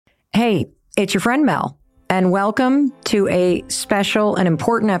Hey, it's your friend Mel, and welcome to a special and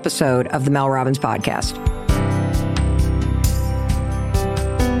important episode of the Mel Robbins Podcast.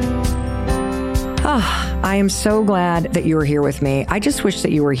 I am so glad that you are here with me. I just wish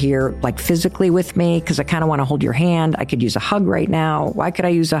that you were here, like physically with me, because I kind of want to hold your hand. I could use a hug right now. Why could I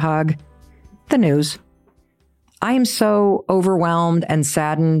use a hug? The news. I am so overwhelmed and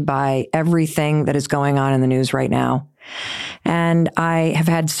saddened by everything that is going on in the news right now. And I have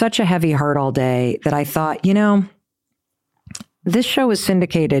had such a heavy heart all day that I thought, this show is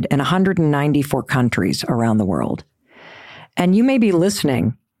syndicated in 194 countries around the world. And you may be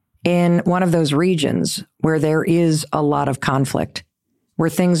listening in one of those regions where there is a lot of conflict, where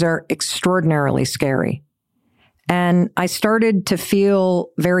things are extraordinarily scary. And I started to feel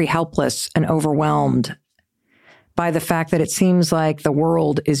very helpless and overwhelmed by the fact that it seems like the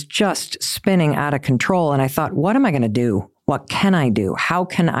world is just spinning out of control. And I thought, what am I going to do? What can I do? How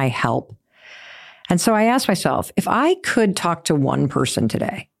can I help? And so I asked myself, if I could talk to one person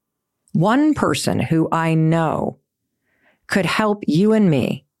today, one person who I know could help you and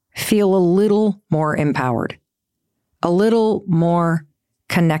me feel a little more empowered, a little more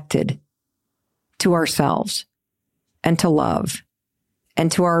connected to ourselves and to love and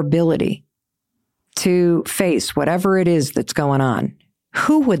to our ability to face whatever it is that's going on,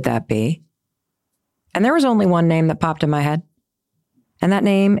 who would that be? And there was only one name that popped in my head, and that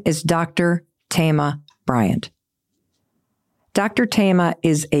name is Dr. Thema Bryant. Dr. Thema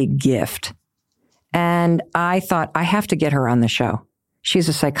is a gift, and I thought I have to get her on the show. She's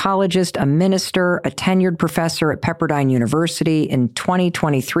a psychologist, a minister, a tenured professor at Pepperdine University. In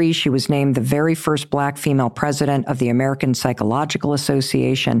 2023, she was named the very first Black female president of the American Psychological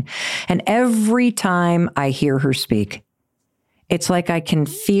Association. And every time I hear her speak, it's like I can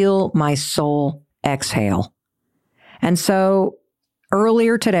feel my soul exhale. And so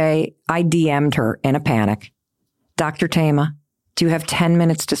earlier today, I DM'd her in a panic. Dr. Thema, do you have 10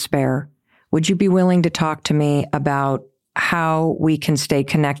 minutes to spare? Would you be willing to talk to me about how we can stay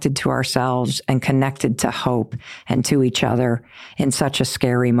connected to ourselves and connected to hope and to each other in such a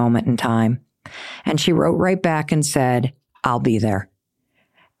scary moment in time? And she wrote right back and said, I'll be there.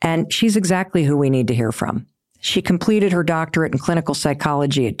 And she's exactly who we need to hear from. She completed her doctorate in clinical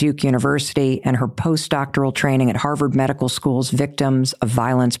psychology at Duke University and her postdoctoral training at Harvard Medical School's Victims of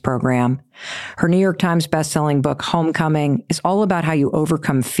Violence program. Her New York Times bestselling book, Homecoming, is all about how you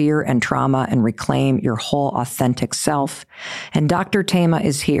overcome fear and trauma and reclaim your whole authentic self. And Dr. Thema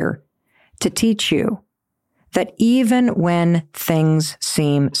is here to teach you that even when things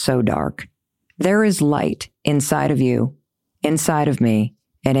seem so dark, there is light inside of you, inside of me,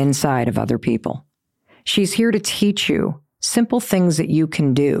 and inside of other people. She's here to teach you simple things that you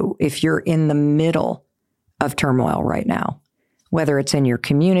can do if you're in the middle of turmoil right now, whether it's in your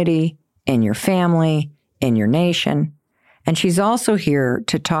community, in your family, in your nation. And she's also here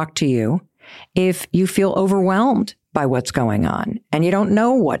to talk to you if you feel overwhelmed by what's going on and you don't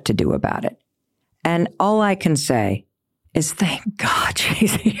know what to do about it. And all I can say is thank God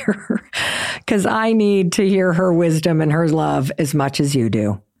she's here, because I need to hear her wisdom and her love as much as you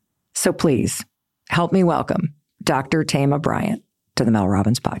do. So please, help me welcome Dr. Thema Bryant to the Mel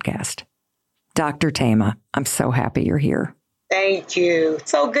Robbins Podcast. Dr. Thema, I'm so happy you're here. Thank you.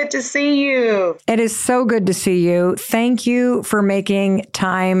 So good to see you. It is so good to see you. Thank you for making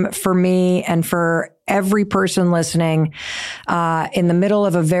time for me and for every person listening in the middle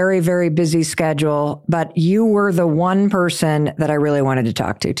of a very, very busy schedule. But you were the one person that I really wanted to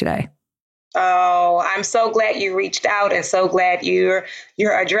talk to today. Oh, I'm so glad you reached out and so glad you're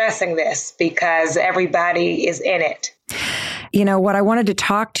addressing this because everybody is in it. You know, what I wanted to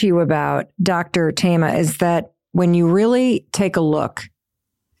talk to you about, Dr. Thema, is that when you really take a look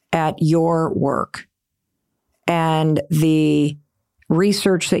at your work and the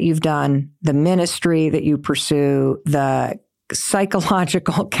research that you've done, the ministry that you pursue, the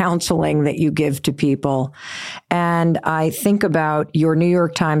psychological counseling that you give to people. And I think about your New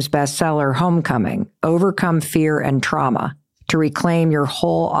York Times bestseller, Homecoming, Overcome Fear and Trauma to Reclaim Your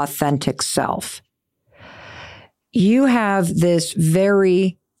Whole Authentic Self. You have this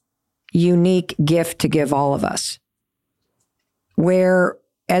very unique gift to give all of us, where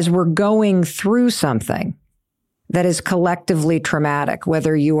as we're going through something that is collectively traumatic,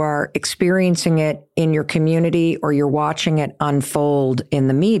 whether you are experiencing it in your community or you're watching it unfold in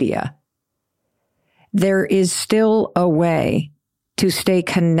the media, there is still a way to stay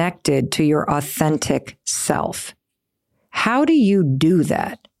connected to your authentic self. How do you do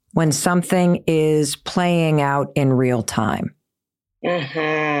that when something is playing out in real time?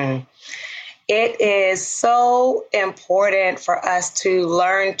 It is so important for us to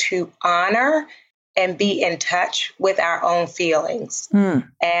learn to honor and be in touch with our own feelings.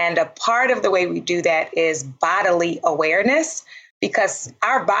 And a part of the way we do that is bodily awareness, because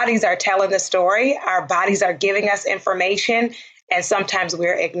our bodies are telling the story. Our bodies are giving us information, and sometimes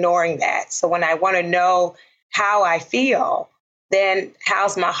we're ignoring that. So when I want to know how I feel, then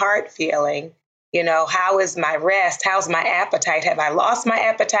how's my heart feeling? How is my rest? How's my appetite? Have I lost my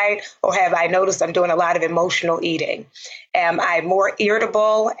appetite, or have I noticed I'm doing a lot of emotional eating? Am I more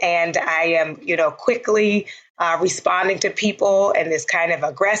irritable and I am, quickly responding to people in this kind of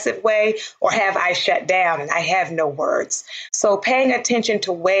aggressive way, or have I shut down and I have no words? So paying attention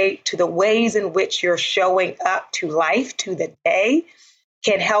to the ways in which you're showing up to life, to the day,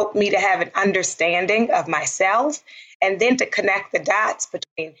 can help me to have an understanding of myself, and then to connect the dots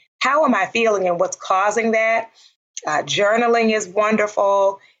between how am I feeling and what's causing that. Journaling is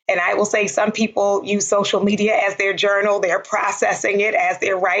wonderful. And I will say some people use social media as their journal. They're processing it as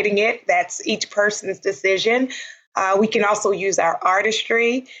they're writing it. That's each person's decision. We can also use our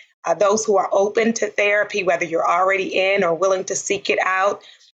artistry. Those who are open to therapy, whether you're already in or willing to seek it out,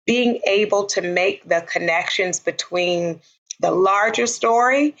 being able to make the connections between the larger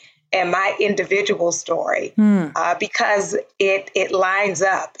story and my individual story, because it lines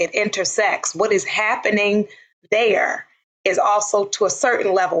up, it intersects. What is happening there is also to a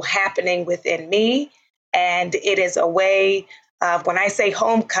certain level happening within me. And it is a way of, when I say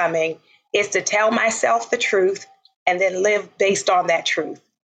homecoming, is to tell myself the truth and then live based on that truth.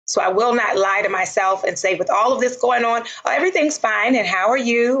 So I will not lie to myself and say, with all of this going on, oh, everything's fine, and how are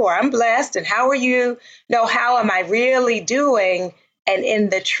you? Or I'm blessed, and how are you? No, how am I really doing? And in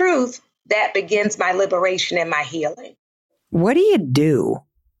the truth, that begins my liberation and my healing. What do you do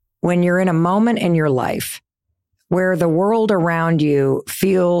when you're in a moment in your life where the world around you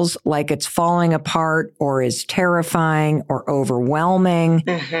feels like it's falling apart or is terrifying or overwhelming?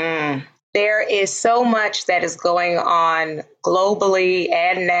 There is so much that is going on globally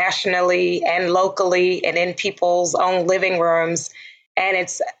and nationally and locally and in people's own living rooms. And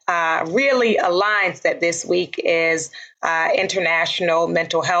it's really aligns that this week is International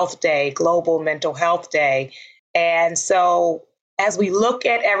Mental Health Day, Global Mental Health Day. And so as we look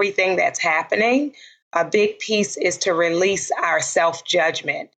at everything that's happening, a big piece is to release our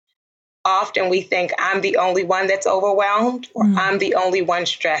self-judgment. Often we think I'm the only one that's overwhelmed, or I'm the only one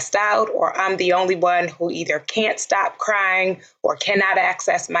stressed out, or I'm the only one who either can't stop crying or cannot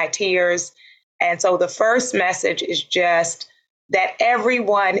access my tears. And so the first message is just that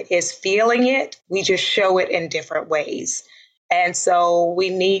everyone is feeling it. We just show it in different ways. And so we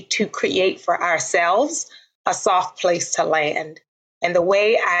need to create for ourselves a soft place to land. And the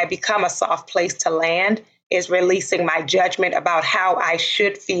way I become a soft place to land is releasing my judgment about how I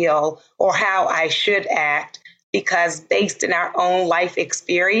should feel or how I should act, because based in our own life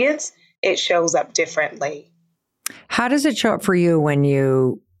experience, it shows up differently. How does it show up for you when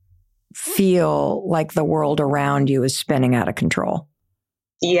you feel like the world around you is spinning out of control?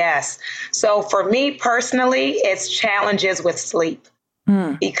 Yes. So for me personally, it's challenges with sleep,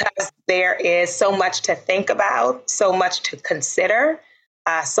 because there is so much to think about, so much to consider,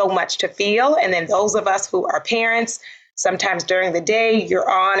 so much to feel. And then those of us who are parents, sometimes during the day, you're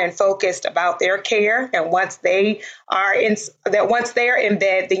on and focused about their care. And once they're in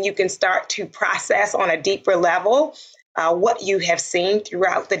bed, then you can start to process on a deeper level what you have seen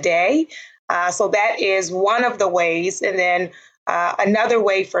throughout the day. So that is one of the ways. And then another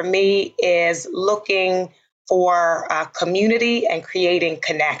way for me is looking for community and creating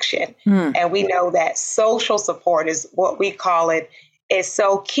connection. And we know that social support is what we call it, is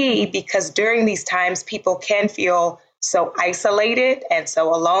so key, because during these times, people can feel so isolated and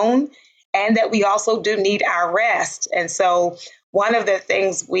so alone, and that we also do need our rest. And so one of the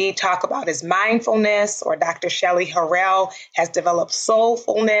things we talk about is mindfulness, or Dr. Shelley Harrell has developed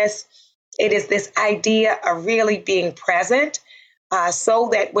soulfulness. It is this idea of really being present, so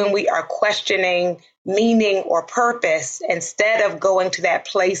that when we are questioning meaning or purpose, instead of going to that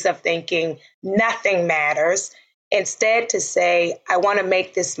place of thinking nothing matters, instead to say, I want to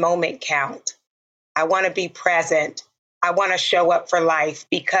make this moment count. I want to be present. I want to show up for life,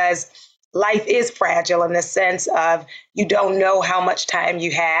 because life is fragile in the sense of you don't know how much time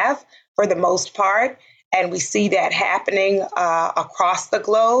you have for the most part. And we see that happening across the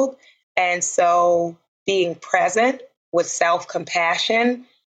globe. And so being present with self-compassion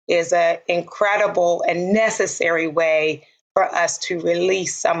is an incredible and necessary way for us to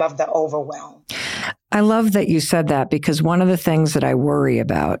release some of the overwhelm. I love that you said that, because one of the things that I worry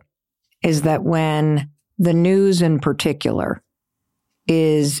about is that when the news in particular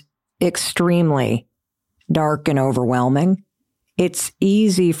is extremely dark and overwhelming. It's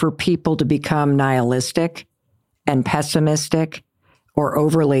easy for people to become nihilistic and pessimistic or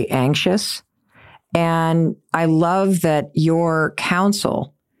overly anxious. And I love that your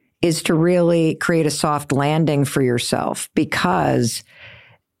counsel is to really create a soft landing for yourself, because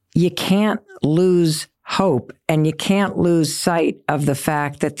you can't lose hope and you can't lose sight of the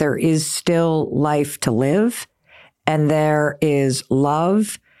fact that there is still life to live, and there is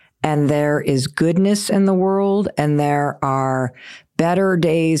love, and there is goodness in the world, and there are better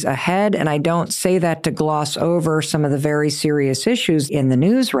days ahead. And I don't say that to gloss over some of the very serious issues in the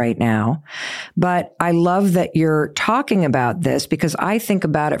news right now, but I love that you're talking about this, because I think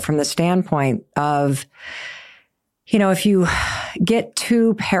about it from the standpoint of, if you get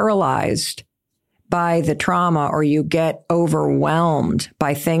too paralyzed by the trauma, or you get overwhelmed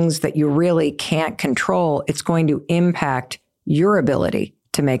by things that you really can't control, it's going to impact your ability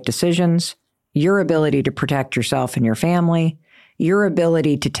to make decisions, your ability to protect yourself and your family, your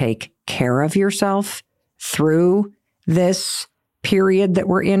ability to take care of yourself through this period that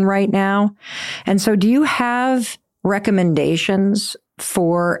we're in right now. And so do you have recommendations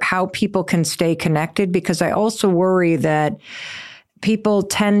for how people can stay connected? Because I also worry that people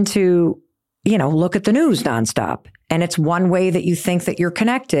tend to, look at the news nonstop, and it's one way that you think that you're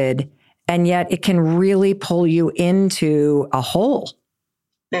connected, and yet it can really pull you into a hole.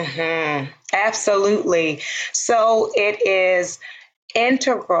 Mm-hmm. Absolutely. So it is an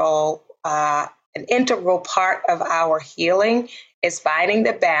integral part of our healing is finding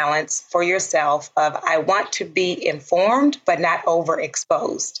the balance for yourself of, I want to be informed, but not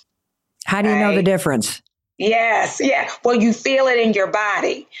overexposed. How do you know the difference? Yes. Yeah. Well, you feel it in your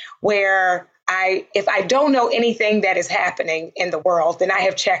body, where if I don't know anything that is happening in the world, then I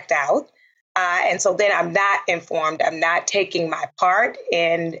have checked out. And so then I'm not informed. I'm not taking my part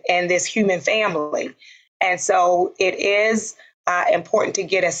in this human family. And so it is important to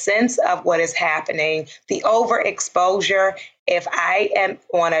get a sense of what is happening. The overexposure, if I am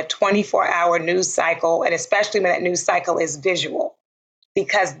on a 24-hour news cycle, and especially when that news cycle is visual,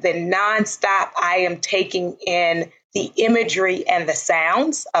 because then nonstop I am taking in the imagery and the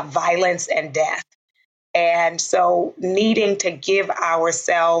sounds of violence and death. And so needing to give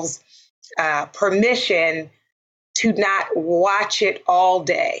ourselves permission to not watch it all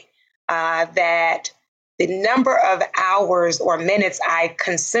day, that the number of hours or minutes I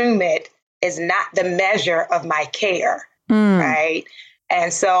consume it is not the measure of my care, right?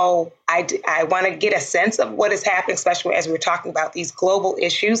 And so I want to get a sense of what is happening, especially as we're talking about these global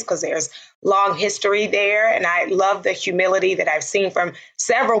issues, because there's long history there. And I love the humility that I've seen from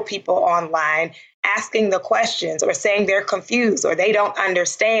several people online asking the questions or saying they're confused or they don't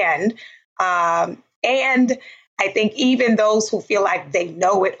understand. And I think even those who feel like they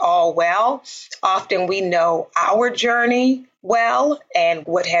know it all well, often we know our journey well and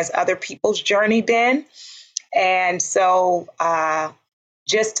what has other people's journey been. And so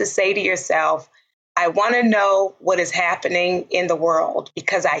just to say to yourself, I want to know what is happening in the world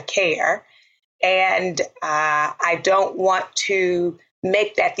because I care. And I don't want to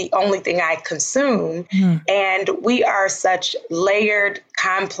make that the only thing I consume. And we are such layered,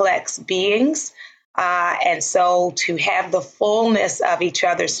 complex beings. And so to have the fullness of each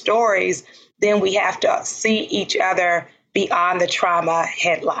other's stories, then we have to see each other beyond the trauma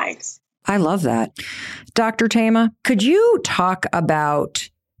headlines. I love that. Dr. Thema, could you talk about,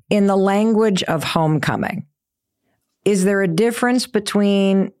 in the language of homecoming, is there a difference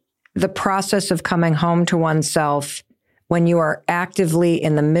between the process of coming home to oneself when you are actively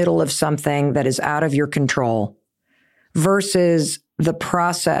in the middle of something that is out of your control versus the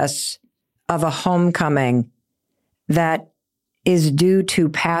process of a homecoming that is due to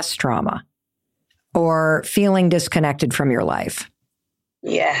past trauma or feeling disconnected from your life?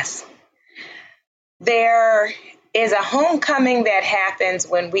 Yes. There is a homecoming that happens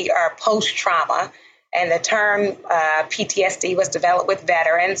when we are post-trauma, and the term PTSD was developed with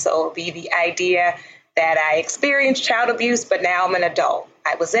veterans. So it would be the idea that I experienced child abuse, but now I'm an adult.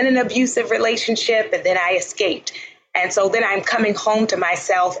 I was in an abusive relationship and then I escaped. And so then I'm coming home to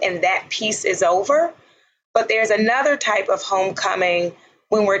myself and that piece is over. But there's another type of homecoming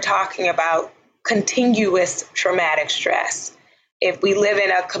when we're talking about continuous traumatic stress. If we live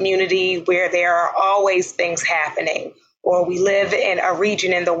in a community where there are always things happening, or we live in a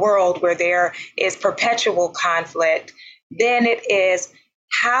region in the world where there is perpetual conflict, then it is,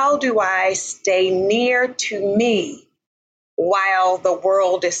 how do I stay near to me while the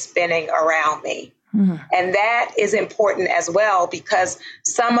world is spinning around me? And that is important as well, because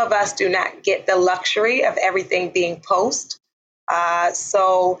some of us do not get the luxury of everything being post.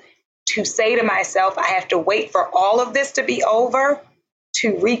 So to say to myself, I have to wait for all of this to be over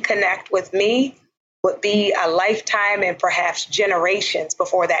to reconnect with me would be a lifetime and perhaps generations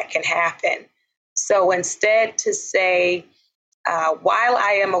before that can happen. So instead to say, while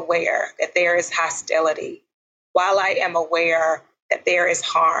I am aware that there is hostility, while I am aware that there is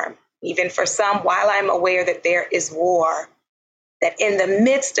harm, even for some, while I'm aware that there is war, that in the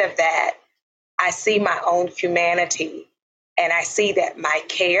midst of that, I see my own humanity and I see that my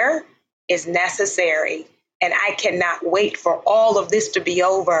care is necessary and I cannot wait for all of this to be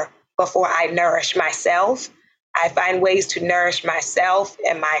over before I nourish myself. I find ways to nourish myself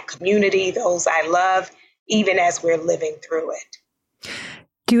and my community, those I love, even as we're living through it.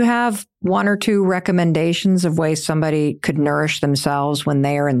 Do you have one or two recommendations of ways somebody could nourish themselves when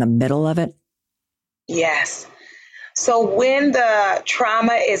they are in the middle of it? Yes. So when the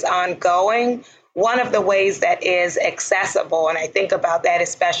trauma is ongoing, one of the ways that is accessible, and I think about that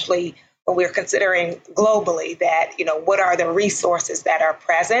especially when we're considering globally that, what are the resources that are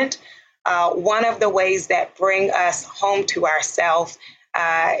present? One of the ways that bring us home to ourselves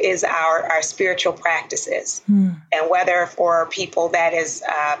is our spiritual practices. And whether for people that is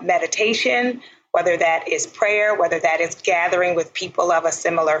meditation, whether that is prayer, whether that is gathering with people of a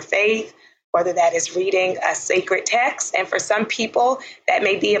similar faith, whether that is reading a sacred text. And for some people, that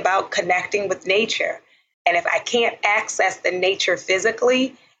may be about connecting with nature. And if I can't access the nature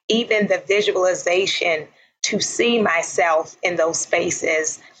physically, even the visualization to see myself in those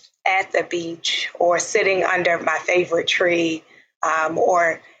spaces at the beach or sitting under my favorite tree,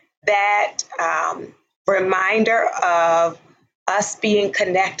 or that reminder of us being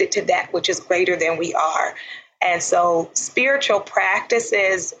connected to that which is greater than we are. And so spiritual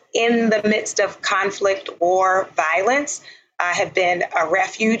practices in the midst of conflict, war, violence have been a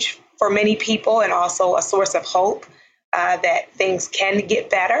refuge for many people and also a source of hope that things can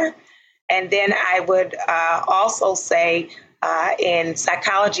get better. And then I would also say in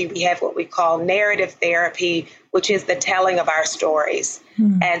psychology, we have what we call narrative therapy, which is the telling of our stories.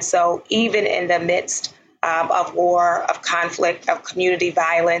 And so even in the midst of war, of conflict, of community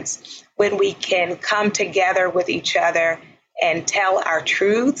violence, when we can come together with each other and tell our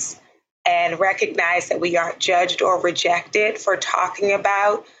truths and recognize that we aren't judged or rejected for talking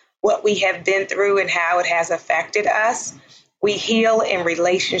about what we have been through and how it has affected us, we heal in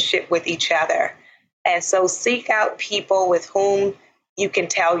relationship with each other. And so seek out people with whom you can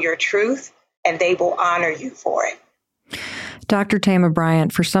tell your truth and they will honor you for it. Dr. Thema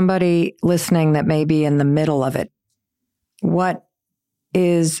Bryant, for somebody listening that may be in the middle of it, what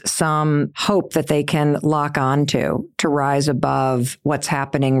is some hope that they can lock onto to rise above what's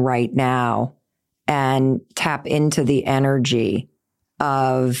happening right now and tap into the energy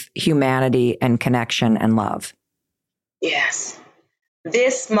of humanity and connection and love? Yes.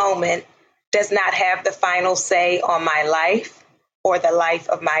 This moment does not have the final say on my life or the life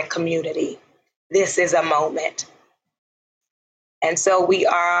of my community. This is a moment. And so we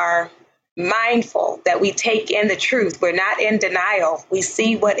are mindful that we take in the truth. We're not in denial. We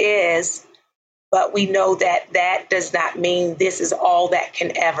see what is, but we know that that does not mean this is all that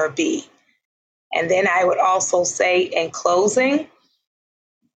can ever be. And then I would also say in closing,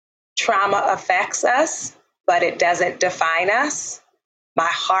 trauma affects us, but it doesn't define us. My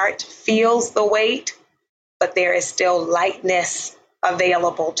heart feels the weight, but there is still lightness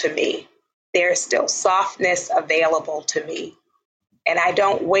available to me. There is still softness available to me. And I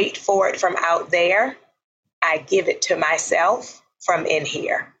don't wait for it from out there. I give it to myself from in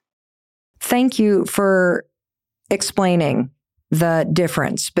here. Thank you for explaining the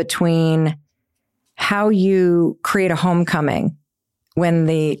difference between how you create a homecoming when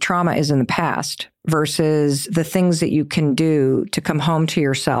the trauma is in the past versus the things that you can do to come home to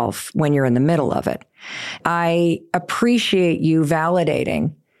yourself when you're in the middle of it. I appreciate you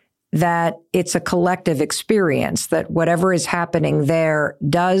validating that it's a collective experience, that whatever is happening there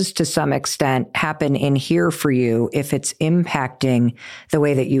does to some extent happen in here for you if it's impacting the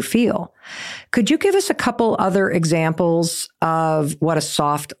way that you feel. Could you give us a couple other examples of what a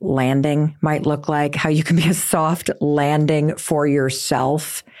soft landing might look like, how you can be a soft landing for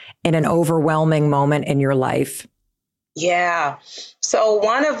yourself in an overwhelming moment in your life? Yeah. So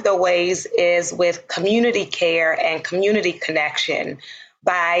one of the ways is with community care and community connection.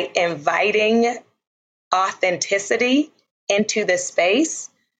 By inviting authenticity into the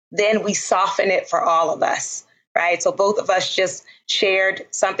space, then we soften it for all of us, right? So both of us just shared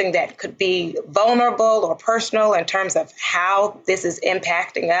something that could be vulnerable or personal in terms of how this is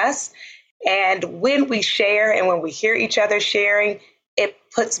impacting us. And when we share and when we hear each other sharing, it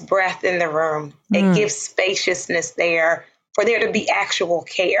puts breath in the room. It gives spaciousness there for there to be actual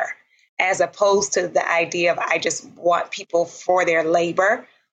care. as opposed to the idea of I just want people for their labor,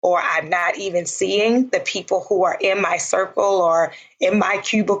 or I'm not even seeing the people who are in my circle or in my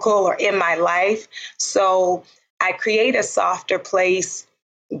cubicle or in my life. So I create a softer place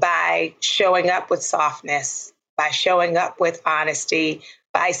by showing up with softness, by showing up with honesty,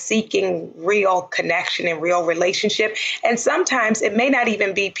 by seeking real connection and real relationship. And sometimes it may not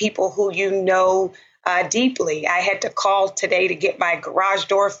even be people who you know deeply. I had to call today to get my garage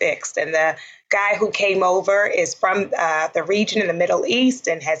door fixed, and the guy who came over is from the region in the Middle East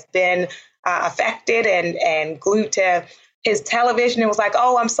and has been affected and glued to his television and was like,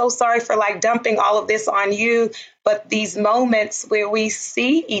 oh, I'm so sorry for like dumping all of this on you. But these moments where we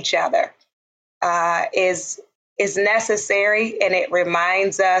see each other is necessary, and it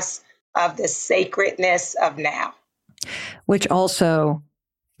reminds us of the sacredness of now. Which also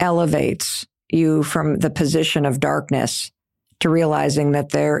elevates you from the position of darkness to realizing that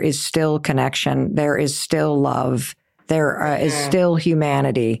there is still connection, there is still love, there is still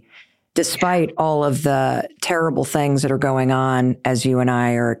humanity, despite all of the terrible things that are going on as you and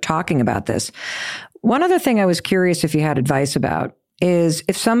I are talking about this. One other thing I was curious if you had advice about is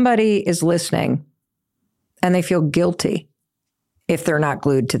if somebody is listening and they feel guilty if they're not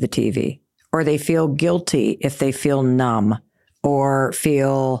glued to the TV, or they feel guilty if they feel numb or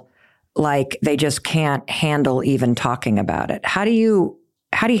feel like they just can't handle even talking about it. How do you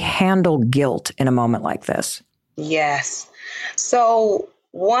handle guilt in a moment like this? Yes. So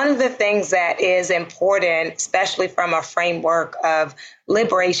one of the things that is important, especially from a framework of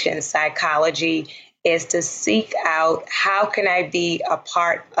liberation psychology, is to seek out how can I be a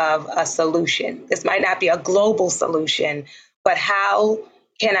part of a solution? This might not be a global solution, but how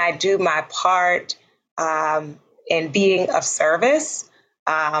can I do my part in being of service?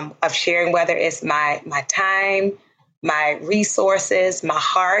 Of sharing, whether it's my time, my resources, my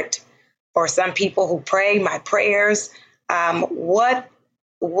heart. For some people who pray, my prayers. What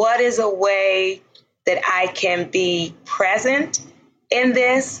is a way that I can be present in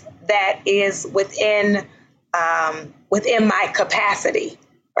this that is within my capacity,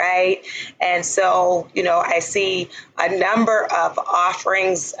 right? And so, I see a number of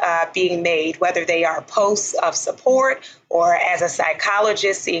offerings being made, whether they are posts of support or as a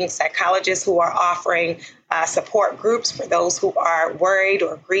psychologist, seeing psychologists who are offering support groups for those who are worried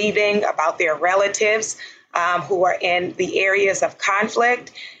or grieving about their relatives who are in the areas of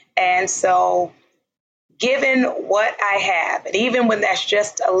conflict. And so given what I have, and even when that's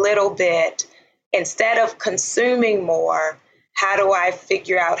just a little bit, instead of consuming more, how do I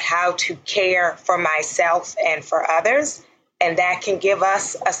figure out how to care for myself and for others? And that can give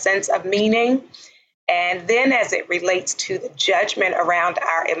us a sense of meaning. And then as it relates to the judgment around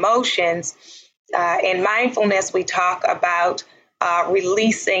our emotions, in mindfulness, we talk about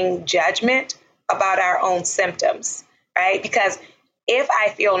releasing judgment about our own symptoms, right? Because if I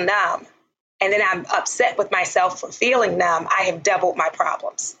feel numb and then I'm upset with myself for feeling numb, I have doubled my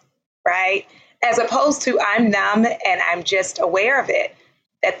problems, right? As opposed to I'm numb and I'm just aware of it,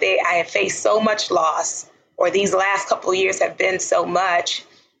 that I have faced so much loss, or these last couple of years have been so much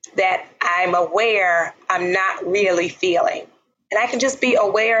that I'm aware I'm not really feeling. And I can just be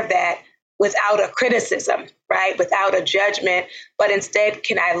aware of that without a criticism, right? Without a judgment, but instead,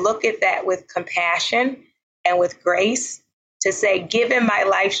 can I look at that with compassion and with grace to say, given my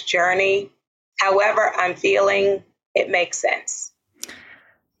life's journey, however I'm feeling, it makes sense.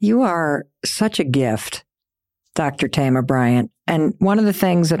 You are such a gift, Dr. Thema Bryant. And one of the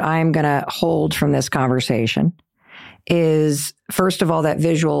things that I'm going to hold from this conversation is, first of all, that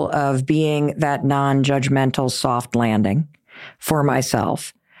visual of being that non-judgmental soft landing for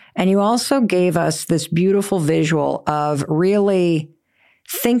myself. And you also gave us this beautiful visual of really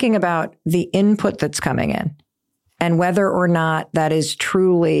thinking about the input that's coming in and whether or not that is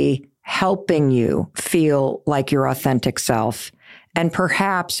truly helping you feel like your authentic self. And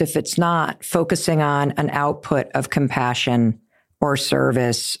perhaps if it's not, focusing on an output of compassion or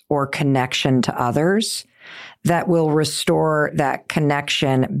service or connection to others that will restore that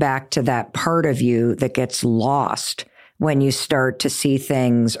connection back to that part of you that gets lost when you start to see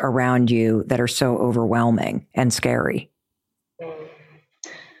things around you that are so overwhelming and scary.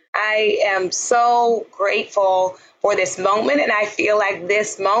 I am so grateful for this moment. And I feel like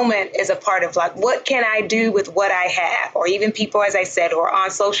this moment is a part of like, what can I do with what I have? Or even people, as I said, who are on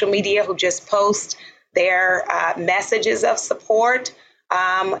social media who just post their messages of support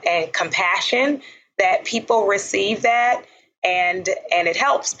and compassion, that people receive that. And it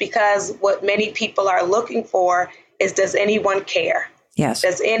helps, because what many people are looking for is, does anyone care? Yes.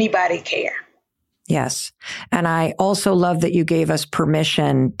 Does anybody care? Yes. And I also love that you gave us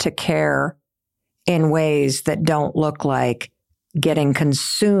permission to care in ways that don't look like getting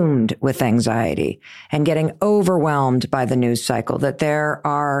consumed with anxiety and getting overwhelmed by the news cycle, that there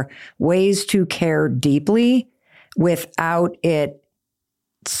are ways to care deeply without it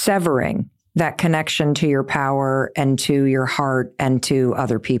severing that connection to your power and to your heart and to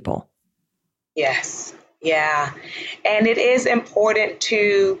other people. Yes. Yeah. And it is important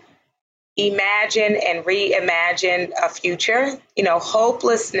to imagine and reimagine a future.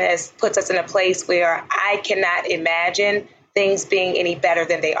 Hopelessness puts us in a place where I cannot imagine things being any better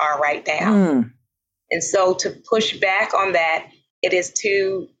than they are right now. And so to push back on that, it is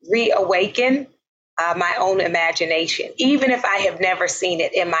to reawaken my own imagination, even if I have never seen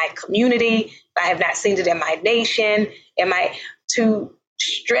it in my community, if I have not seen it in my nation, to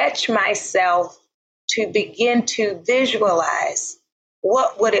stretch myself to begin to visualize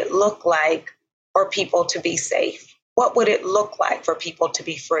what would it look like for people to be safe? What would it look like for people to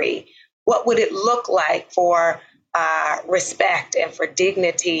be free? What would it look like for respect and for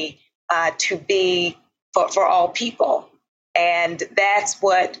dignity to be for all people? And that's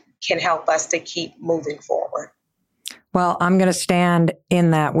what can help us to keep moving forward. Well, I'm going to stand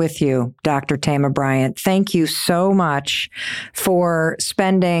in that with you, Dr. Thema Bryant. Thank you so much for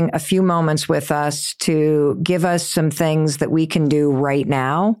spending a few moments with us to give us some things that we can do right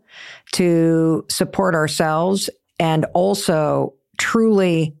now to support ourselves and also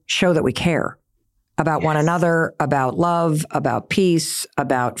truly show that we care about one another, about love, about peace,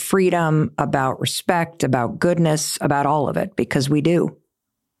 about freedom, about respect, about goodness, about all of it, because we do.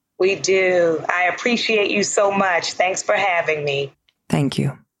 We do. I appreciate you so much. Thanks for having me. Thank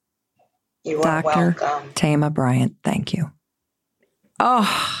you. You are welcome. Dr. Thema Bryant, thank you.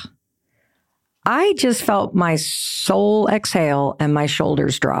 Oh, I just felt my soul exhale and my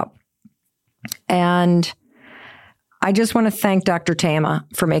shoulders drop. And I just want to thank Dr. Thema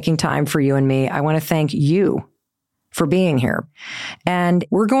for making time for you and me. I want to thank you for being here. And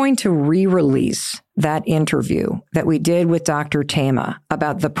we're going to re-release that interview that we did with Dr. Thema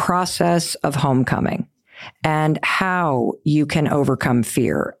about the process of homecoming and how you can overcome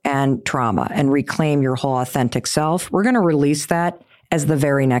fear and trauma and reclaim your whole authentic self. We're going to release that as the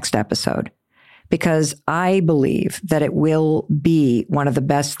very next episode, because I believe that it will be one of the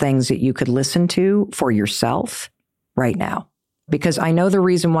best things that you could listen to for yourself right now. Because I know the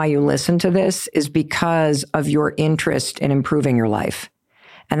reason why you listen to this is because of your interest in improving your life.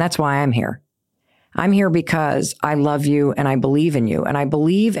 And that's why I'm here. I'm here because I love you and I believe in you. And I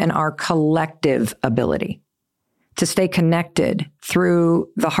believe in our collective ability to stay connected through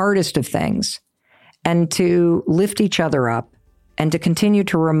the hardest of things and to lift each other up and to continue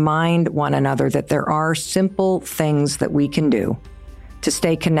to remind one another that there are simple things that we can do to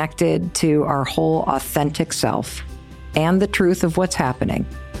stay connected to our whole authentic self and the truth of what's happening,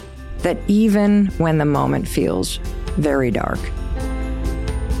 that even when the moment feels very dark,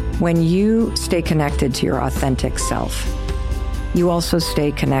 when you stay connected to your authentic self, you also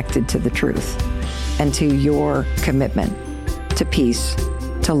stay connected to the truth and to your commitment to peace,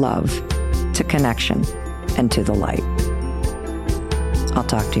 to love, to connection, and to the light. I'll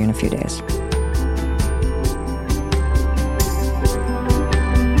talk to you in a few days.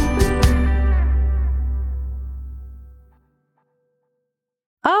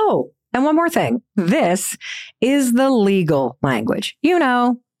 Oh, and one more thing. This is the legal language. You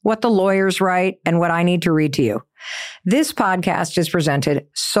know, what the lawyers write and what I need to read to you. This podcast is presented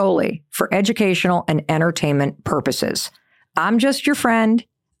solely for educational and entertainment purposes. I'm just your friend.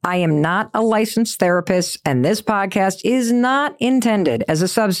 I am not a licensed therapist, and this podcast is not intended as a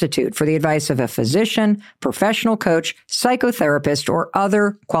substitute for the advice of a physician, professional coach, psychotherapist, or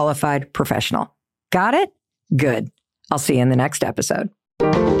other qualified professional. Got it? Good. I'll see you in the next episode.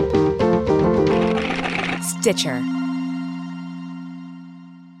 Stitcher.